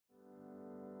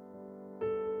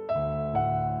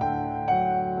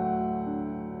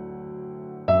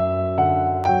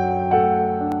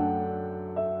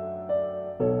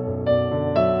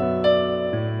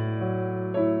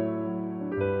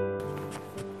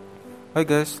Hai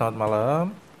guys, selamat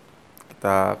malam.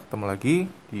 Kita ketemu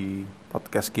lagi di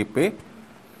podcast GP.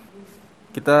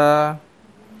 Kita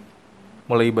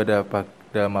mulai ibadah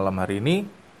pada malam hari ini.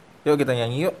 Yuk kita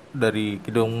nyanyi yuk dari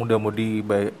Kidung Muda Mudi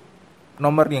bait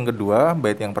nomor yang kedua,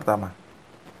 bait yang pertama.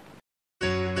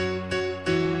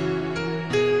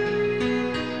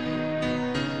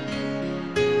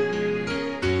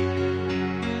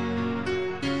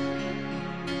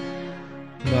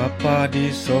 Bapa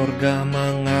di sorga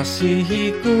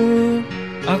mengasihiku,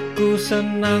 aku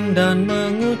senang dan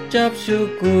mengucap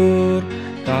syukur.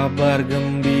 Kabar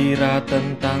gembira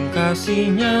tentang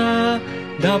kasih-Nya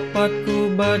dapat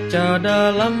ku baca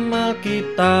dalam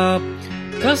Alkitab.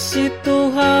 Kasih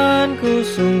Tuhanku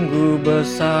sungguh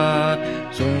besar,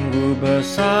 sungguh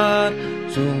besar,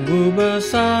 sungguh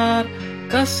besar.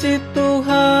 Kasih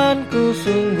Tuhanku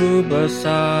sungguh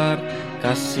besar,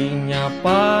 kasih-Nya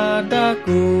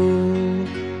padaku.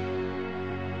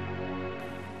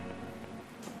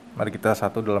 Mari kita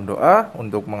satu dalam doa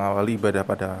untuk mengawali ibadah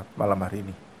pada malam hari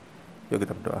ini. Yuk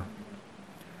kita berdoa.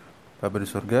 Bapa di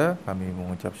surga, kami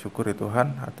mengucap syukur ya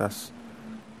Tuhan atas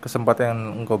kesempatan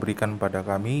yang Engkau berikan pada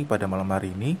kami pada malam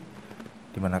hari ini,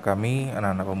 di mana kami,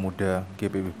 anak-anak pemuda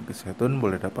GPB Bukit Zaitun,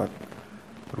 boleh dapat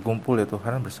berkumpul ya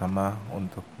Tuhan bersama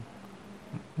untuk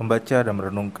membaca dan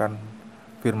merenungkan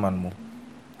firman-Mu.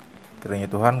 Kiranya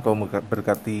Tuhan Kau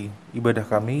berkati ibadah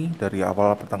kami dari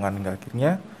awal pertengahan hingga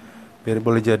akhirnya, biar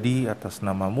boleh jadi atas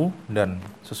nama-Mu dan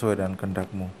sesuai dengan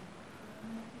kehendak-Mu.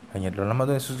 Hanya dalam nama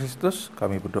Tuhan Yesus Kristus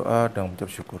kami berdoa dan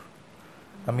mengucap syukur.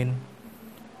 Amin.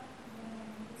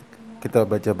 Kita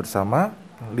baca bersama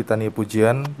litania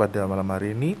pujian pada malam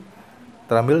hari ini,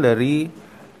 terambil dari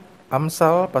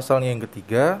Amsal pasalnya yang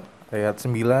ketiga ayat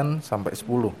 9 sampai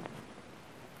 10.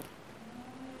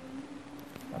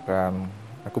 Akan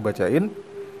aku bacain.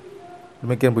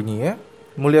 Demikian bunyinya.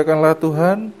 Muliakanlah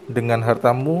Tuhan dengan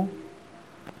hartamu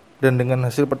dan dengan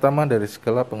hasil pertama dari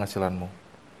segala penghasilanmu.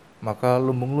 Maka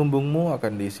lumbung-lumbungmu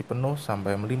akan diisi penuh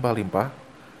sampai melimpah-limpah,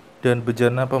 dan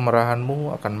bejana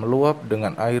pemerahanmu akan meluap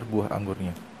dengan air buah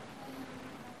anggurnya.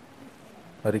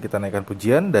 Mari kita naikkan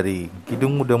pujian dari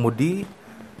Kidung Muda Mudi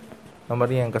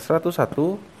nomornya yang ke-101,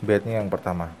 baitnya yang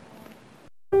pertama.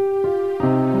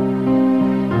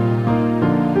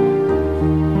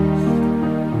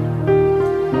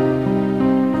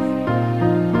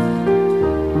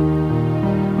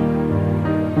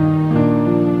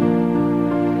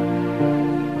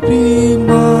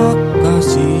 Terima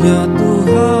kasih ya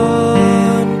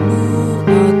Tuhanku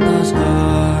atas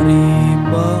hari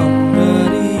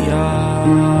pemberian,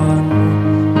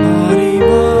 hari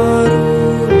baru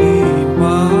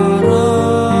limpah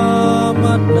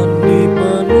rahmat dan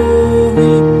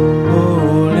dipenuhi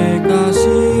oleh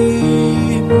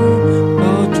kasih-Mu.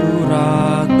 Kau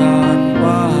curahkan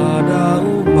pada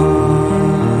umat-Mu,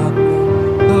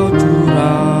 Kau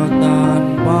curahkan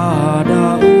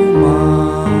pada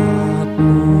umat.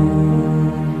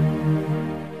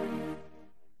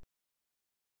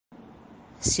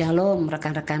 Shalom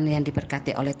rekan-rekan yang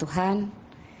diberkati oleh Tuhan.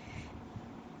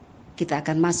 Kita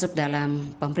akan masuk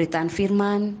dalam pemberitaan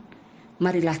firman.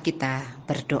 Marilah kita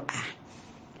berdoa.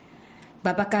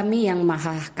 Bapa kami yang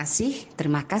maha kasih,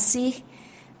 terima kasih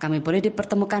kami boleh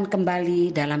dipertemukan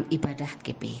kembali dalam ibadah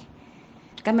GP.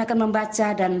 Kami akan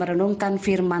membaca dan merenungkan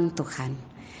firman Tuhan.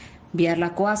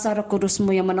 Biarlah kuasa Roh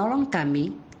Kudus-Mu yang menolong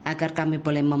kami, agar kami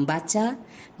boleh membaca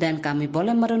dan kami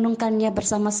boleh merenungkannya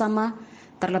bersama-sama.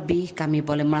 Terlebih kami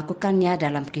boleh melakukannya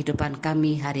dalam kehidupan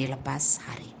kami hari lepas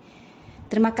hari.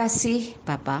 Terima kasih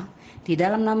Bapa, di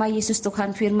dalam nama Yesus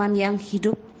Tuhan firman yang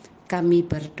hidup kami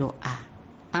berdoa.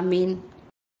 Amin.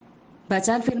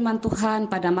 Bacaan firman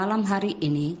Tuhan pada malam hari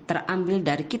ini terambil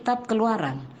dari kitab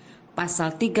Keluaran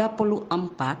pasal 34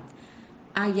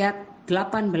 ayat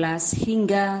 18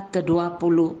 hingga ke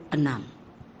 26.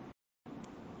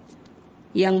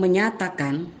 Yang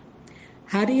menyatakan,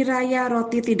 hari raya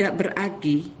roti tidak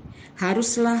beragi,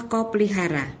 haruslah kau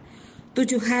pelihara. 7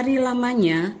 hari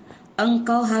lamanya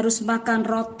engkau harus makan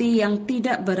roti yang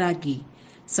tidak beragi,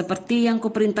 seperti yang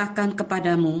kuperintahkan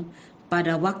kepadamu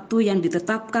pada waktu yang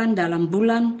ditetapkan dalam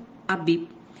bulan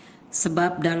Abib.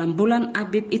 Sebab dalam bulan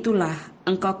Abib itulah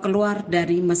engkau keluar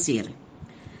dari Mesir.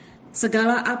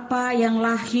 Segala apa yang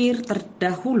lahir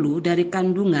terdahulu dari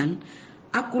kandungan,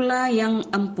 akulah yang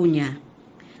empunya.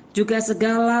 Juga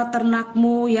segala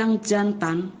ternakmu yang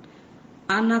jantan,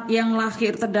 anak yang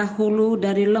lahir terdahulu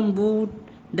dari lembu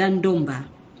dan domba.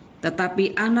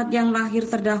 Tetapi anak yang lahir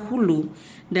terdahulu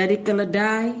dari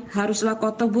keledai haruslah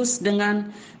kau tebus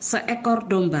dengan seekor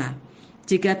domba.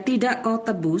 Jika tidak kau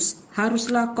tebus,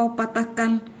 haruslah kau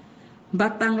patahkan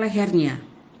batang lehernya.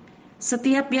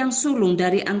 Setiap yang sulung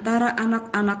dari antara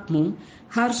anak-anakmu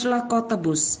haruslah kau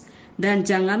tebus, dan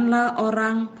janganlah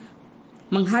orang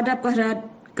menghadap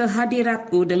ke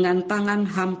hadiratku dengan tangan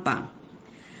hampa.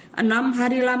 6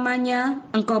 hari lamanya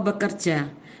engkau bekerja,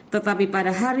 tetapi pada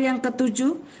hari yang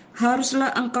ke-7 haruslah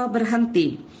engkau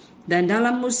berhenti, dan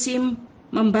dalam musim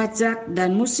membajak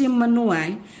dan musim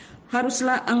menuai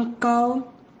haruslah engkau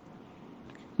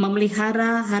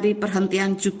memelihara hari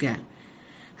perhentian juga.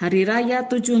 Hari raya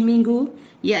 7 minggu,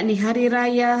 yakni hari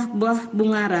raya buah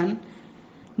bungaran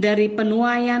dari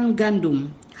penuaian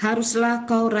gandum, haruslah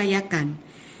kau rayakan.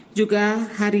 Juga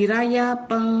hari raya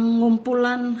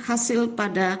pengumpulan hasil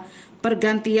pada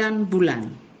pergantian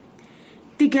bulan.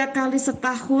 3 kali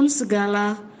setahun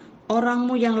segala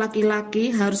orangmu yang laki-laki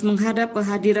harus menghadap ke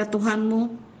hadirat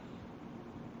Tuhanmu,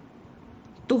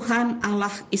 Tuhan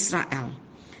Allah Israel.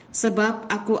 Sebab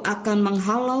aku akan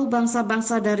menghalau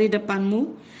bangsa-bangsa dari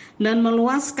depanmu dan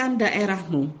meluaskan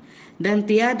daerahmu, dan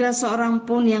tiada seorang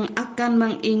pun yang akan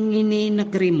mengingini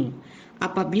negerimu,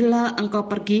 apabila engkau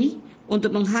pergi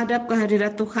untuk menghadap ke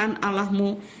hadirat Tuhan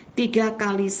Allahmu 3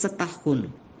 kali setahun.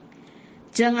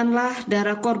 Janganlah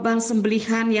darah korban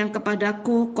sembelihan yang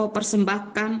kepadaku kau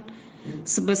persembahkan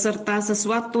beserta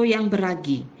sesuatu yang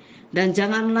beragi, dan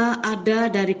janganlah ada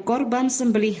dari korban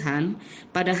sembelihan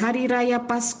pada hari raya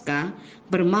Paskah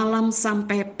bermalam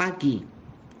sampai pagi.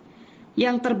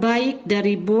 Yang terbaik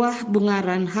dari buah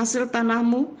bungaran hasil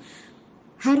tanahmu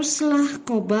haruslah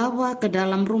kau bawa ke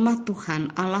dalam rumah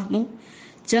Tuhan Allahmu.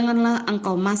 Janganlah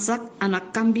engkau masak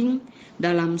anak kambing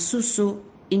dalam susu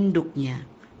induknya.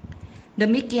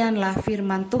 Demikianlah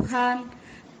firman Tuhan.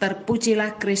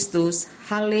 Terpujilah Kristus.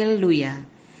 Haleluya.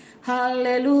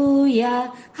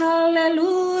 Haleluya,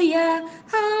 haleluya,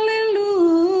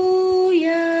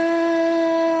 haleluya.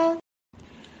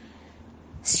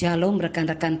 Shalom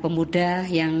rekan-rekan pemuda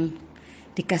yang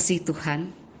dikasihi Tuhan.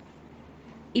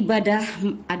 Ibadah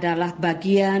adalah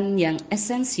bagian yang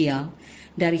esensial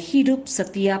dari hidup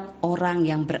setiap orang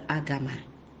yang beragama.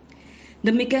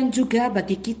 Demikian juga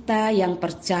bagi kita yang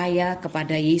percaya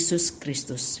kepada Yesus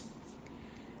Kristus.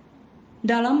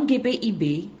 Dalam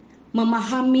GPIB,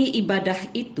 memahami ibadah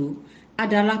itu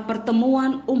adalah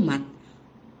pertemuan umat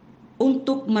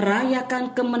untuk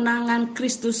merayakan kemenangan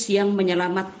Kristus yang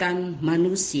menyelamatkan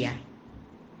manusia.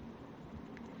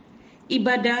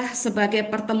 Ibadah sebagai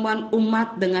pertemuan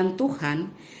umat dengan Tuhan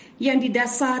yang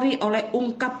didasari oleh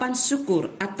ungkapan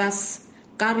syukur atas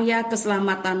karya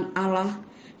keselamatan Allah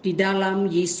di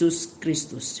dalam Yesus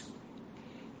Kristus.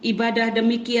 Ibadah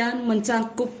demikian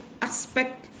mencakup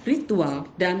aspek ritual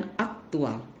dan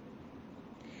aktual.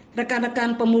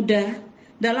 Rekan-rekan pemuda,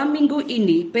 dalam minggu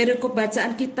ini perikop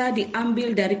bacaan kita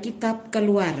diambil dari kitab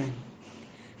Keluaran.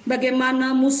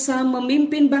 Bagaimana Musa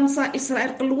memimpin bangsa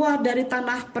Israel keluar dari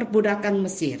tanah perbudakan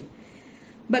Mesir.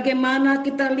 Bagaimana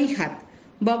kita lihat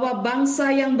bahwa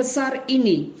bangsa yang besar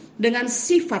ini dengan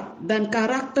sifat dan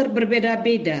karakter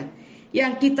berbeda-beda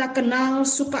yang kita kenal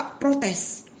suka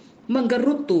protes,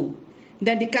 menggerutu,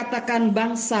 dan dikatakan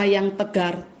bangsa yang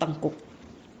tegar tengkuk.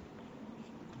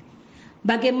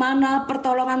 Bagaimana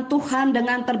pertolongan Tuhan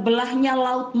dengan terbelahnya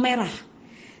Laut Merah,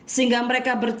 sehingga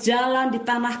mereka berjalan di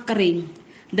tanah kering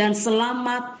dan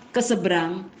selamat ke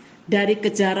seberang dari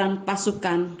kejaran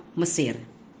pasukan Mesir.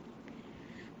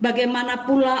 Bagaimana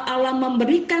pula Allah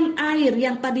memberikan air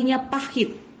yang tadinya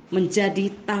pahit menjadi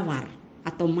tawar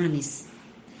atau manis.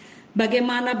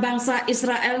 Bagaimana bangsa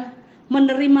Israel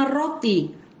menerima roti,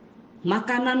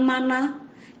 makanan mana,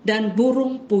 dan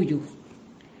burung puyuh.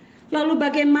 Lalu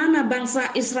bagaimana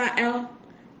bangsa Israel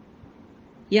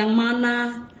yang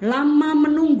mana lama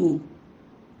menunggu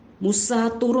Musa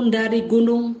turun dari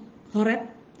gunung Horeb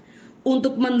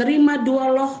untuk menerima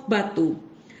 2 loh batu.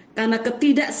 Karena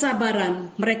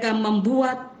ketidaksabaran mereka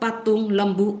membuat patung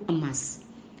lembu emas.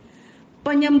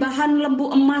 Penyembahan lembu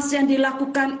emas yang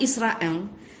dilakukan Israel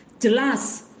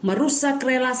jelas merusak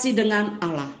relasi dengan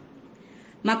Allah.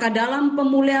 Maka dalam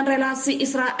pemulihan relasi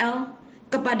Israel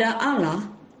kepada Allah,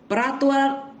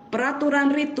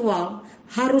 peraturan ritual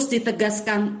harus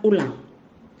ditegaskan ulang.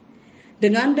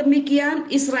 Dengan demikian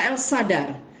Israel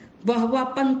sadar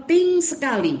bahwa penting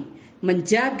sekali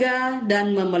menjaga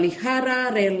dan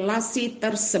memelihara relasi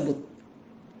tersebut.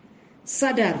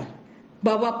 Sadar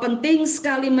bahwa penting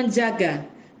sekali menjaga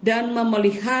dan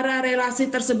memelihara relasi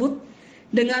tersebut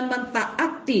dengan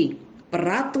mentaati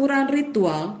peraturan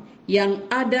ritual yang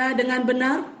ada dengan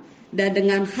benar dan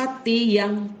dengan hati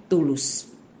yang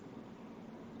tulus.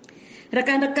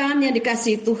 Rekan-rekan yang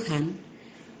dikasihi Tuhan,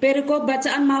 perikop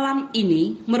bacaan malam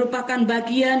ini merupakan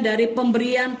bagian dari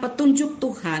pemberian petunjuk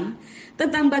Tuhan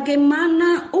tentang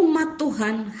bagaimana umat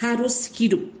Tuhan harus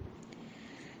hidup.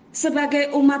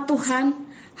 Sebagai umat Tuhan,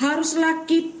 haruslah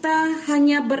kita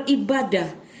hanya beribadah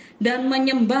dan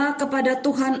menyembah kepada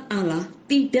Tuhan Allah,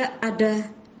 tidak ada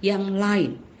yang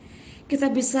lain. Kita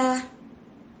bisa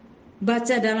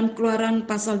baca dalam Keluaran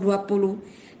pasal 20,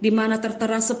 di mana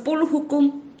tertera 10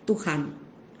 hukum Tuhan,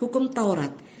 hukum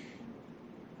Taurat.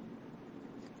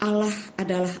 Allah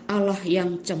adalah Allah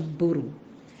yang cemburu.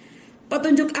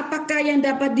 Petunjuk apakah yang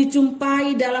dapat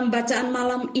dijumpai dalam bacaan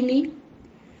malam ini?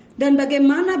 Dan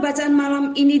bagaimana bacaan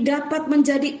malam ini dapat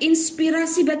menjadi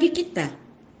inspirasi bagi kita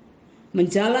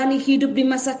menjalani hidup di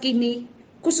masa kini,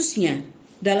 khususnya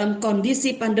dalam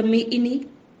kondisi pandemi ini?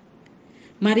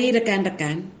 Mari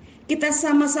rekan-rekan, kita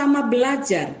sama-sama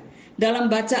belajar dalam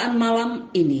bacaan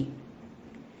malam ini.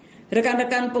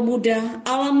 Rekan-rekan pemuda,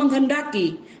 Allah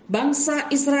menghendaki bangsa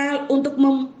Israel untuk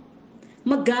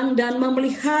memegang dan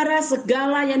memelihara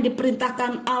segala yang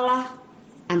diperintahkan Allah,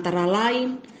 antara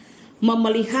lain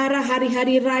memelihara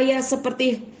hari-hari raya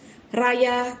seperti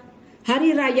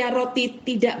hari raya roti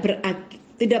tidak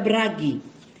beragi,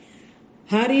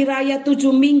 hari raya 7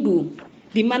 minggu,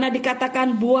 di mana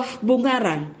dikatakan buah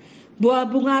bungaran. Buah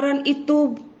bungaran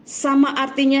itu sama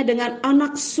artinya dengan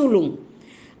anak sulung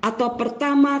atau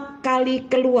pertama kali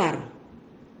keluar.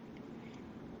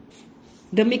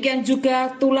 Demikian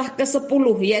juga tulah ke-10,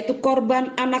 yaitu korban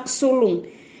anak sulung,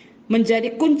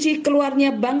 menjadi kunci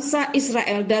keluarnya bangsa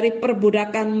Israel dari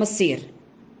perbudakan Mesir.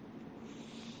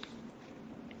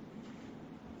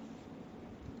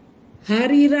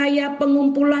 Hari raya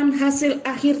pengumpulan hasil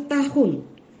akhir tahun,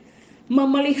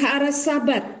 memelihara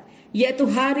Sabat, yaitu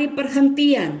hari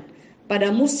perhentian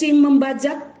pada musim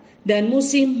membajak dan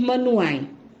musim menuai,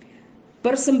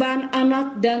 persembahan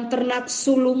anak dan ternak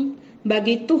sulung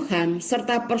bagi Tuhan,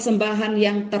 serta persembahan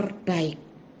yang terbaik.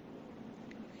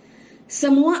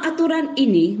 Semua aturan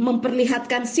ini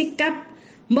memperlihatkan sikap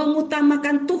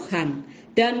mengutamakan Tuhan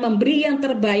dan memberi yang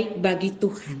terbaik bagi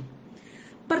Tuhan.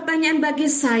 Pertanyaan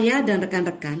bagi saya dan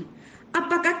rekan-rekan,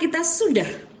 apakah kita sudah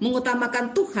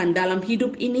mengutamakan Tuhan dalam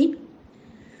hidup ini?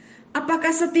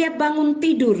 Apakah setiap bangun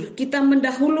tidur kita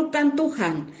mendahulukan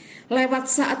Tuhan lewat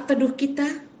saat teduh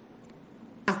kita?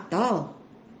 Atau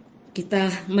kita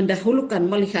mendahulukan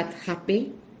melihat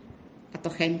HP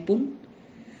atau handphone?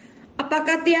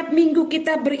 Apakah tiap minggu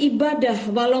kita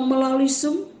beribadah walau melalui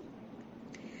Zoom?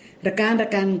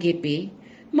 Rekan-rekan GP,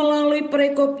 melalui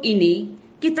perikop ini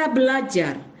kita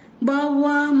belajar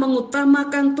bahwa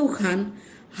mengutamakan Tuhan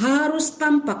harus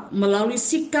tampak melalui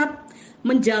sikap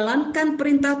menjalankan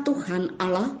perintah Tuhan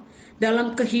Allah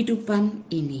dalam kehidupan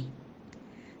ini.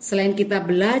 Selain kita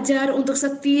belajar untuk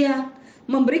setia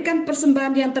memberikan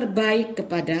persembahan yang terbaik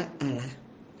kepada Allah,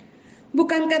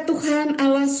 bukankah Tuhan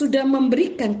Allah sudah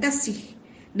memberikan kasih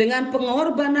dengan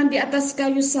pengorbanan di atas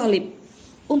kayu salib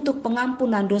untuk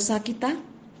pengampunan dosa kita?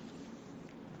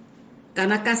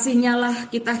 Karena kasih-Nya lah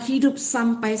kita hidup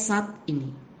sampai saat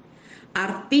ini.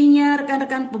 Artinya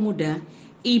rekan-rekan pemuda,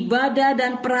 ibadah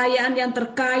dan perayaan yang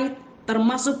terkait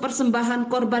termasuk persembahan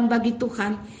korban bagi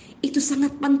Tuhan itu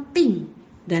sangat penting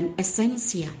dan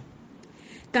esensial.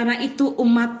 Karena itu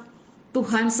umat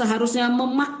Tuhan seharusnya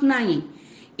memaknai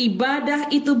ibadah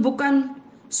itu bukan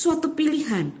suatu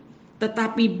pilihan,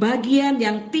 tetapi bagian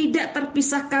yang tidak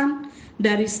terpisahkan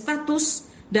dari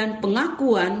status dan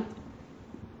pengakuan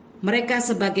mereka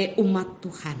sebagai umat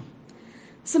Tuhan.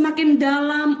 Semakin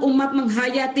dalam umat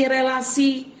menghayati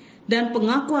relasi dan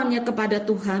pengakuannya kepada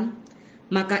Tuhan,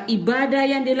 maka ibadah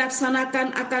yang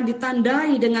dilaksanakan akan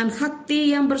ditandai dengan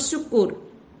hati yang bersyukur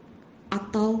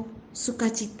atau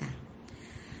sukacita.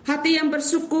 Hati yang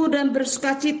bersyukur dan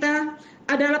bersukacita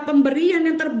adalah pemberian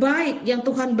yang terbaik yang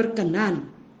Tuhan berkenan.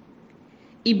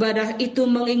 Ibadah itu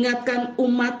mengingatkan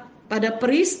umat pada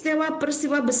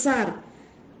peristiwa-peristiwa besar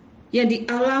yang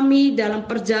dialami dalam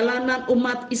perjalanan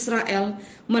umat Israel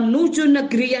menuju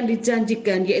negeri yang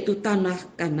dijanjikan, yaitu tanah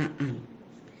Kanaan.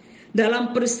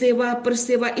 Dalam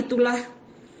peristiwa-peristiwa itulah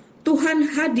Tuhan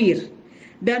hadir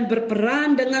dan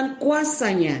berperan dengan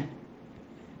kuasa-Nya.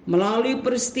 Melalui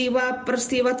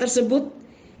peristiwa-peristiwa tersebut,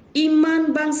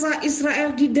 iman bangsa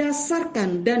Israel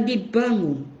didasarkan dan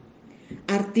dibangun.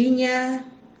 Artinya,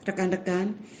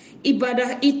 rekan-rekan,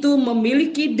 ibadah itu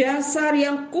memiliki dasar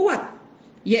yang kuat,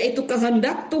 yaitu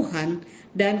kehendak Tuhan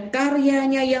dan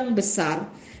karya-Nya yang besar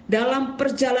dalam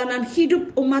perjalanan hidup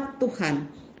umat Tuhan,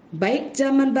 baik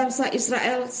zaman bangsa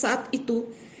Israel saat itu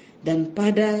dan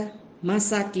pada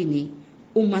masa kini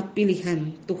umat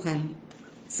pilihan Tuhan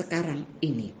sekarang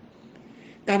ini.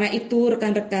 Karena itu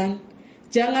rekan-rekan,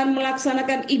 jangan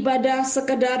melaksanakan ibadah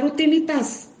sekedar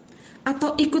rutinitas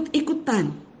atau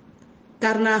ikut-ikutan,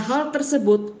 karena hal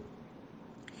tersebut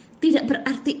tidak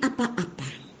berarti apa-apa.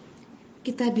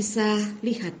 kita bisa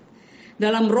lihat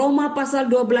dalam Roma pasal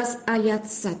 12 ayat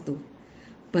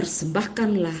 1.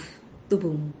 Persembahkanlah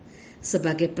tubuhmu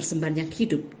sebagai persembahan yang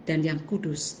hidup dan yang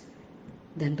kudus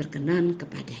dan berkenan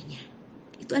kepadanya.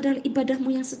 Itu adalah ibadahmu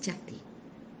yang sejati.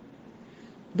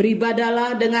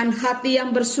 Beribadahlah dengan hati yang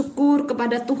bersyukur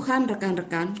kepada Tuhan,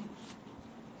 rekan-rekan.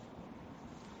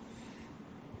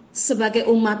 Sebagai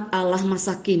umat Allah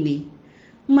masa kini,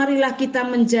 marilah kita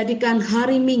menjadikan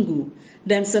hari Minggu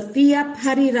dan setiap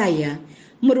hari raya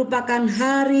merupakan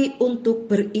hari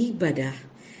untuk beribadah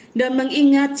dan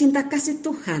mengingat cinta kasih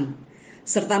Tuhan,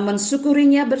 serta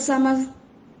mensyukurinya bersama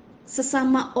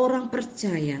sesama orang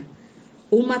percaya,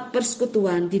 umat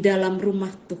persekutuan di dalam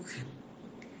rumah Tuhan.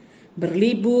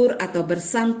 Berlibur atau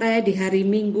bersantai di hari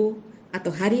Minggu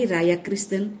atau hari raya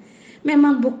Kristen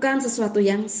memang bukan sesuatu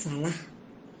yang salah.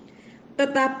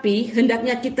 Tetapi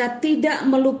hendaknya kita tidak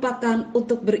melupakan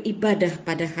untuk beribadah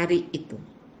pada hari itu.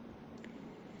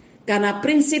 Karena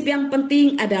prinsip yang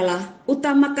penting adalah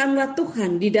utamakanlah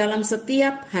Tuhan di dalam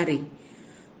setiap hari.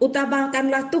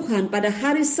 Utamakanlah Tuhan pada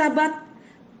hari Sabat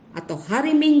atau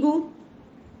hari Minggu.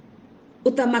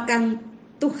 Utamakan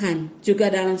Tuhan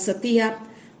juga dalam setiap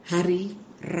hari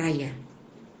raya.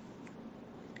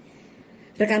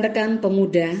 Rekan-rekan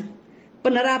pemuda,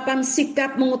 penerapan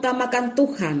sikap mengutamakan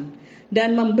Tuhan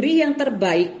dan memberi yang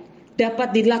terbaik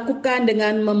dapat dilakukan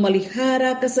dengan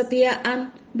memelihara kesetiaan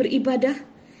beribadah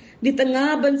di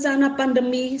tengah bencana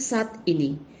pandemi saat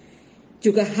ini.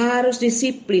 Juga harus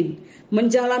disiplin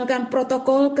menjalankan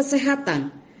protokol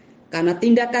kesehatan, karena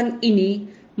tindakan ini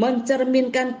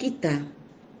mencerminkan kita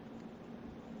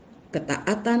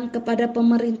ketaatan kepada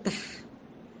pemerintah,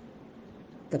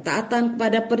 ketaatan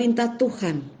kepada perintah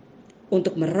Tuhan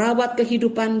untuk merawat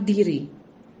kehidupan diri,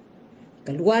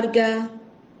 keluarga,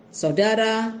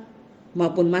 saudara,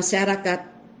 maupun masyarakat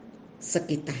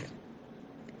sekitar.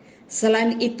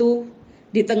 Selain itu,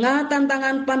 di tengah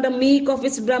tantangan pandemi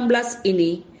COVID-19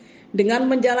 ini, dengan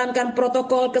menjalankan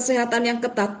protokol kesehatan yang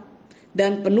ketat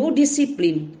dan penuh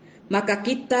disiplin, maka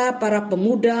kita para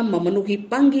pemuda memenuhi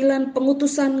panggilan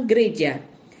pengutusan gereja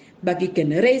bagi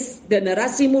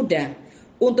generasi muda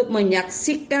untuk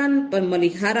menyaksikan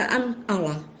pemeliharaan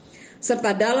Allah,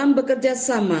 serta dalam bekerja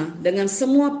sama dengan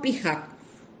semua pihak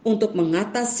untuk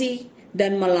mengatasi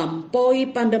dan melampaui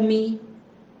pandemi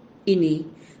ini,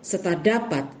 serta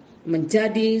dapat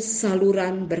menjadi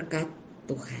saluran berkat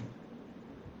Tuhan.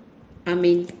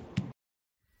 Amin.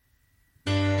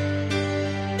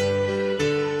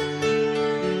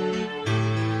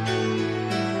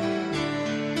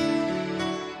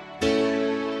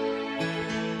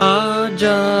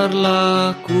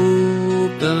 Ajarlah ku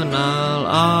kenal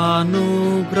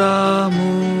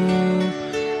anugerah-Mu,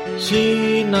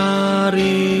 sinarilah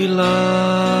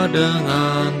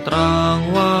dengan terang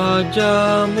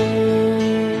wajah-Mu,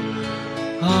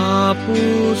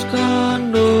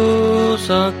 hapuskan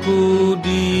dosaku,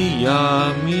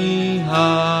 diami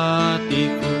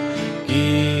hatiku,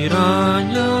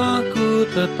 kiranya ku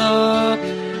tetap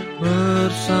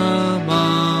bersama-Mu.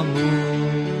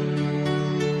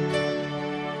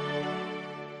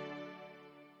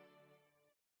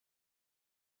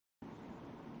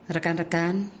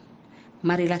 Rekan-rekan,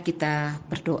 marilah kita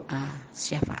berdoa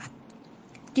syafaat.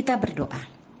 Kita berdoa.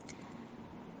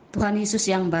 Tuhan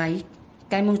Yesus yang baik,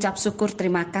 kami mengucap syukur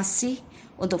terima kasih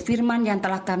untuk firman yang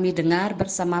telah kami dengar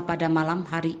bersama pada malam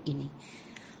hari ini.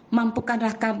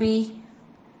 Mampukanlah kami,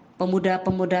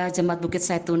 pemuda-pemuda Jemaat Bukit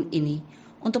Zaitun ini,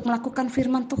 untuk melakukan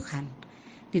firman Tuhan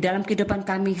di dalam kehidupan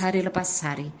kami hari lepas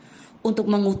hari, untuk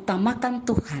mengutamakan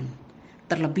Tuhan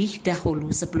terlebih dahulu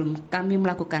sebelum kami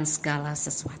melakukan segala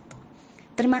sesuatu.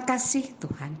 Terima kasih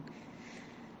Tuhan.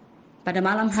 Pada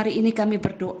malam hari ini kami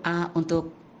berdoa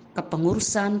untuk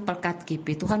kepengurusan Pelkat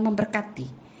GP. Tuhan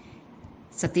memberkati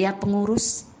setiap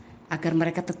pengurus agar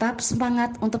mereka tetap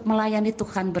semangat untuk melayani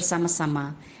Tuhan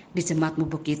bersama-sama di Jemaat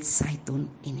Bukit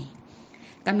Zaitun ini.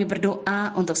 Kami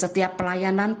berdoa untuk setiap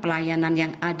pelayanan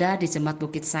yang ada di Jemaat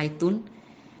Bukit Zaitun.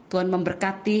 Tuhan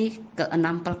memberkati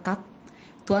ke-6 pelkat.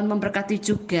 Tuhan memberkati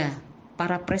juga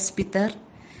para presbiter.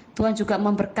 Tuhan juga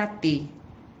memberkati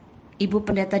Ibu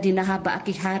Pendeta Dina Haba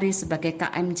Akihari sebagai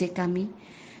KMJ kami.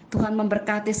 Tuhan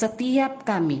memberkati setiap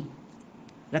kami,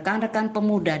 rekan-rekan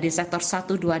pemuda di sektor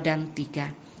 1, 2, dan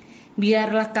 3.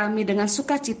 Biarlah kami dengan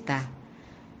sukacita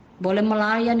boleh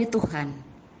melayani Tuhan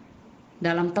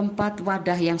dalam tempat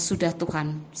wadah yang sudah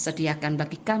Tuhan sediakan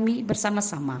bagi kami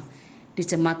bersama-sama di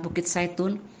Jemaat Bukit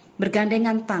Zaitun,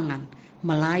 bergandengan tangan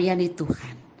melayani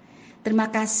Tuhan.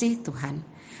 Terima kasih Tuhan.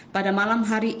 Pada malam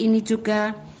hari ini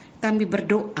juga kami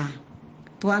berdoa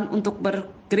Tuhan untuk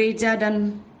bergereja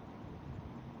dan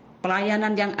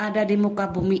pelayanan yang ada di muka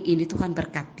bumi ini Tuhan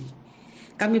berkati.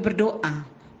 Kami berdoa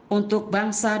untuk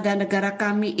bangsa dan negara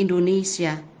kami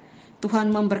Indonesia.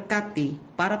 Tuhan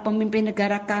memberkati para pemimpin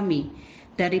negara kami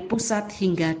dari pusat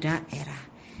hingga daerah.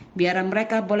 Biar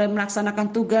mereka boleh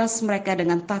melaksanakan tugas mereka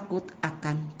dengan takut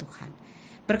akan Tuhan.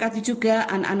 Berkati juga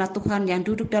anak-anak Tuhan yang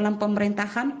duduk dalam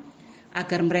pemerintahan,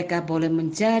 agar mereka boleh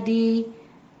menjadi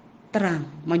terang,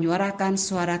 menyuarakan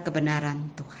suara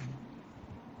kebenaran Tuhan.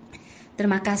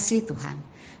 Terima kasih Tuhan.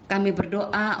 Kami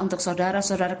berdoa untuk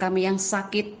saudara-saudara kami yang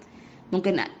sakit,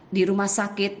 mungkin di rumah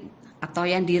sakit atau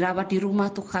yang dirawat di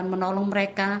rumah. Tuhan menolong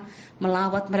mereka,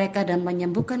 melawat mereka dan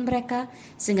menyembuhkan mereka,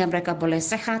 sehingga mereka boleh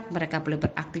sehat, mereka boleh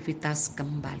beraktivitas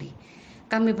kembali.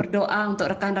 Kami berdoa untuk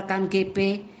rekan-rekan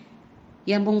GP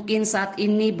yang mungkin saat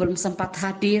ini belum sempat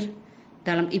hadir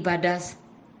dalam ibadah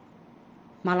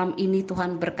malam ini.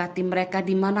 Tuhan berkati mereka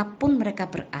dimanapun mereka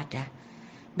berada,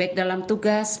 baik dalam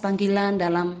tugas, panggilan,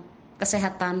 dalam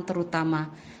kesehatan terutama.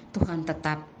 Tuhan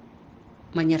tetap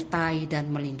menyertai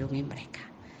dan melindungi mereka.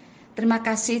 Terima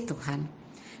kasih Tuhan.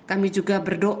 Kami juga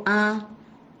berdoa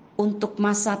untuk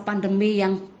masa pandemi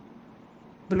yang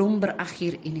belum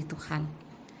berakhir ini Tuhan.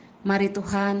 Mari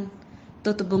Tuhan,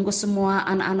 tutup bungkus semua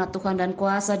anak-anak Tuhan dan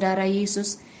kuasa darah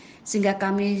Yesus, sehingga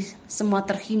kami semua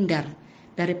terhindar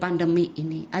dari pandemi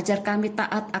ini. Ajar kami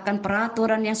taat akan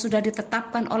peraturan yang sudah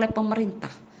ditetapkan oleh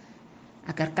pemerintah,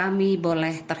 agar kami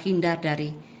boleh terhindar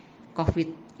dari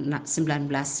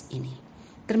COVID-19 ini.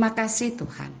 Terima kasih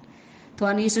Tuhan.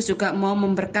 Tuhan Yesus juga mau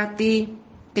memberkati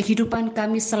kehidupan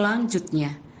kami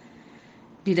selanjutnya.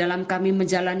 Di dalam kami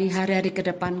menjalani hari-hari ke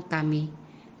depan kami,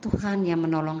 Tuhan yang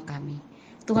menolong kami.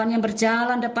 Tuhan yang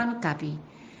berjalan depan kami.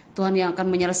 Tuhan yang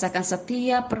akan menyelesaikan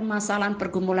setiap permasalahan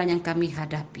pergumulan yang kami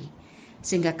hadapi,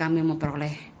 sehingga kami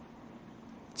memperoleh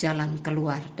jalan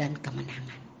keluar dan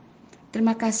kemenangan.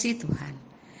 Terima kasih Tuhan.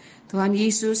 Tuhan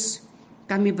Yesus,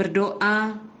 kami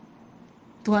berdoa,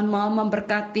 Tuhan mau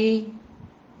memberkati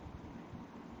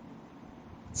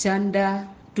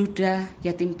janda, duda,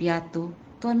 yatim piatu.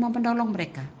 Tuhan mau menolong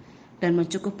mereka dan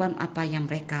mencukupkan apa yang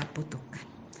mereka butuhkan.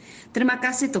 Terima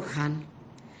kasih Tuhan.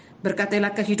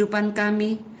 Berkatilah kehidupan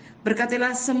kami,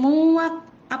 berkatilah semua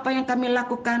apa yang kami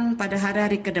lakukan pada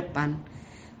hari-hari ke depan,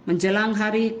 menjelang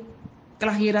hari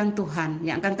kelahiran Tuhan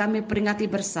yang akan kami peringati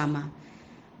bersama.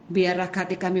 Biarlah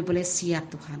hati kami boleh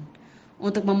siap Tuhan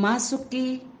untuk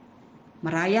memasuki,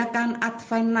 merayakan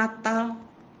Advent Natal,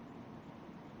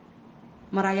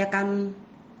 merayakan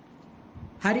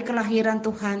hari kelahiran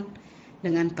Tuhan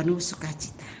dengan penuh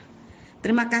sukacita.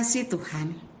 Terima kasih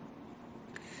Tuhan.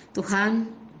 Tuhan,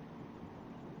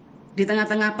 di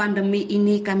tengah-tengah pandemi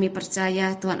ini kami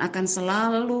percaya Tuhan akan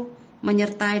selalu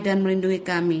menyertai dan melindungi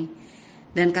kami.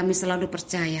 Dan kami selalu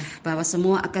percaya bahwa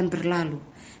semua akan berlalu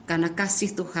karena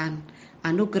kasih Tuhan,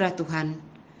 anugerah Tuhan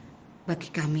bagi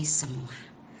kami semua.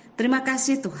 Terima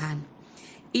kasih Tuhan.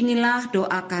 Inilah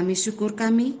doa kami, syukur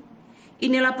kami.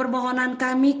 Inilah permohonan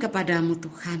kami kepadamu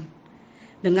Tuhan.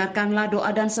 Dengarkanlah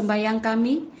doa dan sembahyang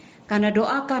kami, karena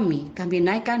doa kami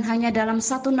naikkan hanya dalam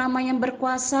satu nama yang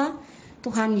berkuasa,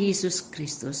 Tuhan Yesus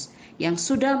Kristus, yang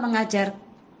sudah mengajar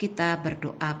kita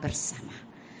berdoa bersama.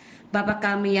 Bapa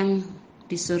kami yang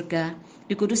di surga,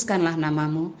 dikuduskanlah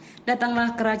namamu,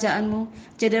 datanglah kerajaanmu,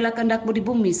 jadilah kehendak-mu di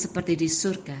bumi seperti di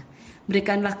surga.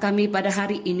 Berikanlah kami pada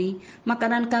hari ini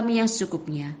makanan kami yang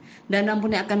secukupnya, dan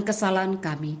ampuni akan kesalahan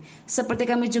kami, seperti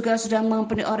kami juga sudah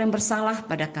mengampuni orang yang bersalah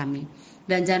pada kami.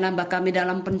 Dan jangan nambah kami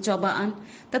dalam pencobaan,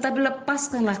 tetapi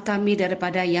lepaskanlah kami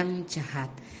daripada yang jahat.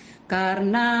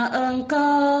 Karena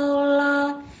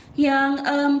Engkaulah yang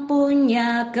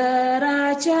empunya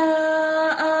kerajaan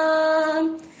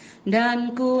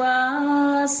dan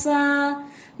kuasa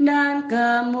dan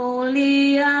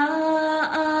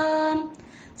kemuliaan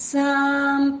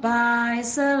sampai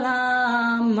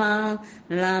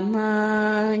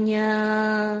selama-lamanya.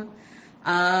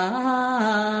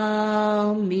 Amin.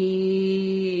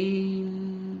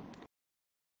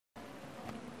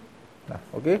 Nah,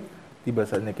 oke. Tiba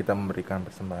saatnya kita memberikan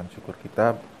persembahan syukur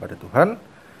kita pada Tuhan.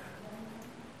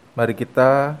 Mari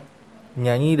kita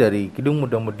nyanyi dari Kidung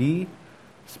Muda-Mudi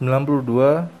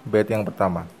 92 bait yang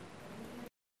pertama.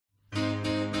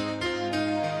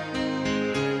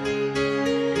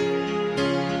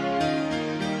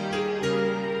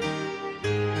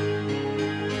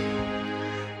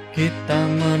 Kita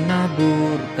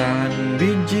menaburkan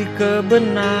biji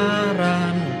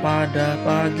kebenaran pada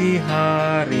pagi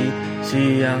hari,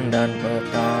 siang dan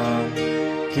petang.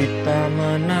 Kita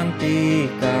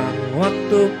menantikan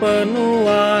waktu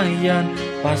penuaian,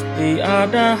 pasti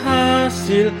ada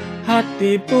hasil,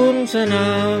 hati pun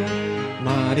senang.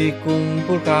 Mari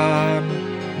kumpulkan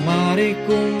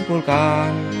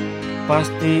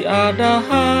pasti ada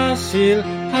hasil,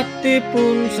 hati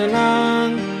pun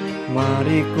senang.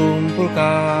 Mari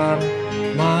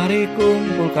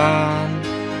kumpulkan,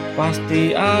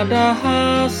 pasti ada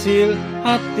hasil,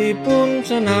 hati pun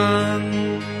senang.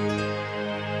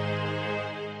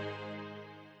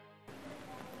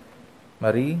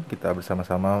 Mari kita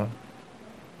bersama-sama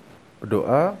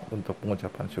berdoa untuk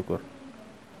pengucapan syukur.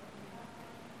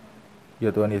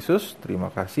 Ya Tuhan Yesus, terima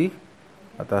kasih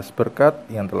atas berkat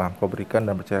yang telah Engkau berikan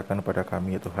dan percayakan kepada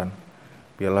kami, ya Tuhan.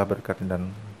 Biarlah berkat dan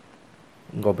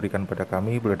Engkau berikan pada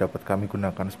kami boleh dapat kami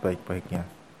gunakan sebaik-baiknya.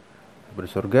 Bapa di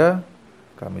surga,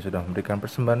 kami sudah memberikan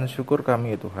persembahan syukur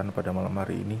kami, ya Tuhan, pada malam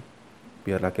hari ini.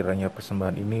 Biarlah kiranya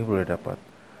persembahan ini boleh dapat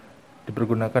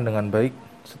dipergunakan dengan baik,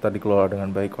 serta dikelola dengan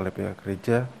baik oleh pihak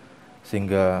gereja,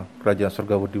 sehingga kerajaan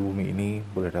surga di bumi ini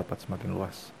boleh dapat semakin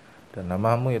luas. Dan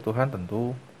nama-Mu, ya Tuhan,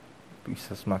 tentu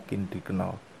bisa semakin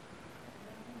dikenal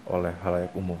oleh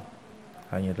halayak umum.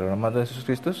 Hanya dalam nama Tuhan Yesus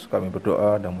Kristus kami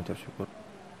berdoa dan mengucap syukur.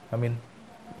 Amin.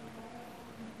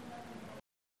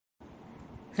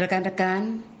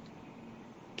 Rekan-rekan,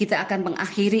 kita akan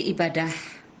mengakhiri ibadah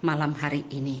malam hari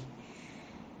ini.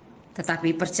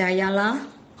 Tetapi percayalah,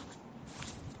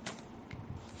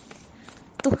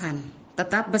 Tuhan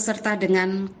tetap beserta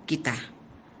dengan kita.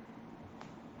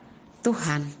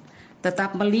 Tuhan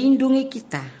tetap melindungi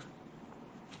kita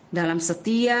dalam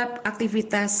setiap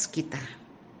aktivitas kita.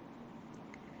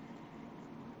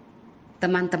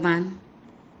 Teman-teman,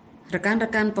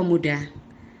 rekan-rekan pemuda,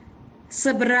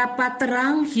 seberapa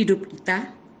terang hidup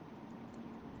kita,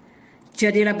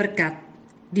 jadilah berkat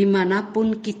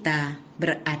dimanapun kita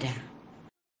berada.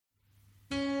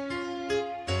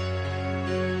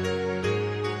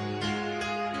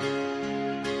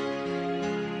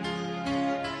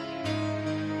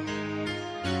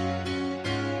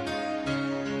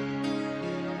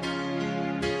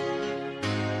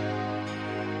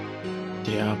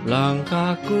 Tiap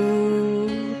langkahku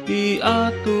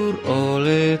diatur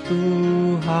oleh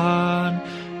Tuhan,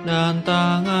 dan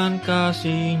tangan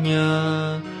kasih-Nya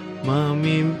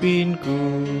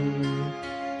memimpinku.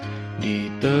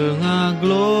 Di tengah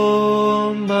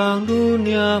gelombang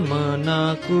dunia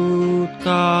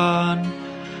menakutkan,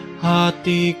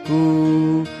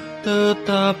 hatiku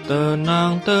tetap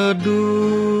tenang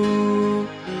teduh.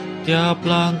 Tiap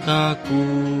langkahku,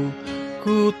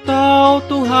 ku tahu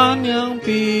Tuhan yang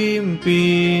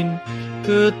pimpin,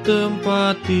 ke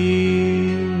tempat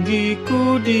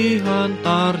tinggiku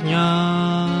dihantarnya.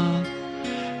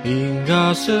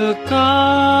 Hingga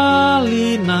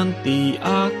sekali nanti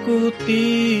aku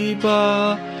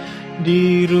tiba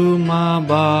di rumah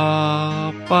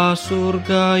Bapa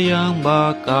surga yang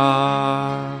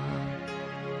bakal.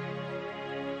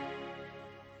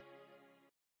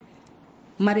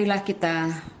 Marilah kita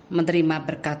menerima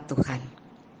berkat Tuhan.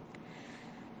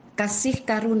 Kasih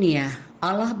karunia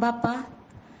Allah Bapa,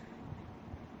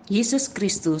 Yesus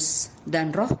Kristus,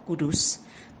 dan Roh Kudus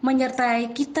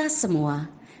menyertai kita semua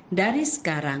dari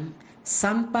sekarang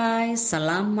sampai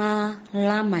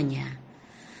selama-lamanya.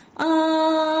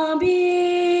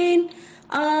 Amin.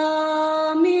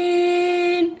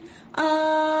 Amin. Amin.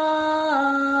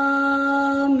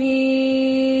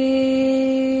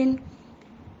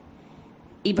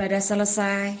 Ibadah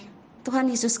selesai. Tuhan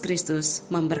Yesus Kristus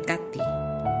memberkati.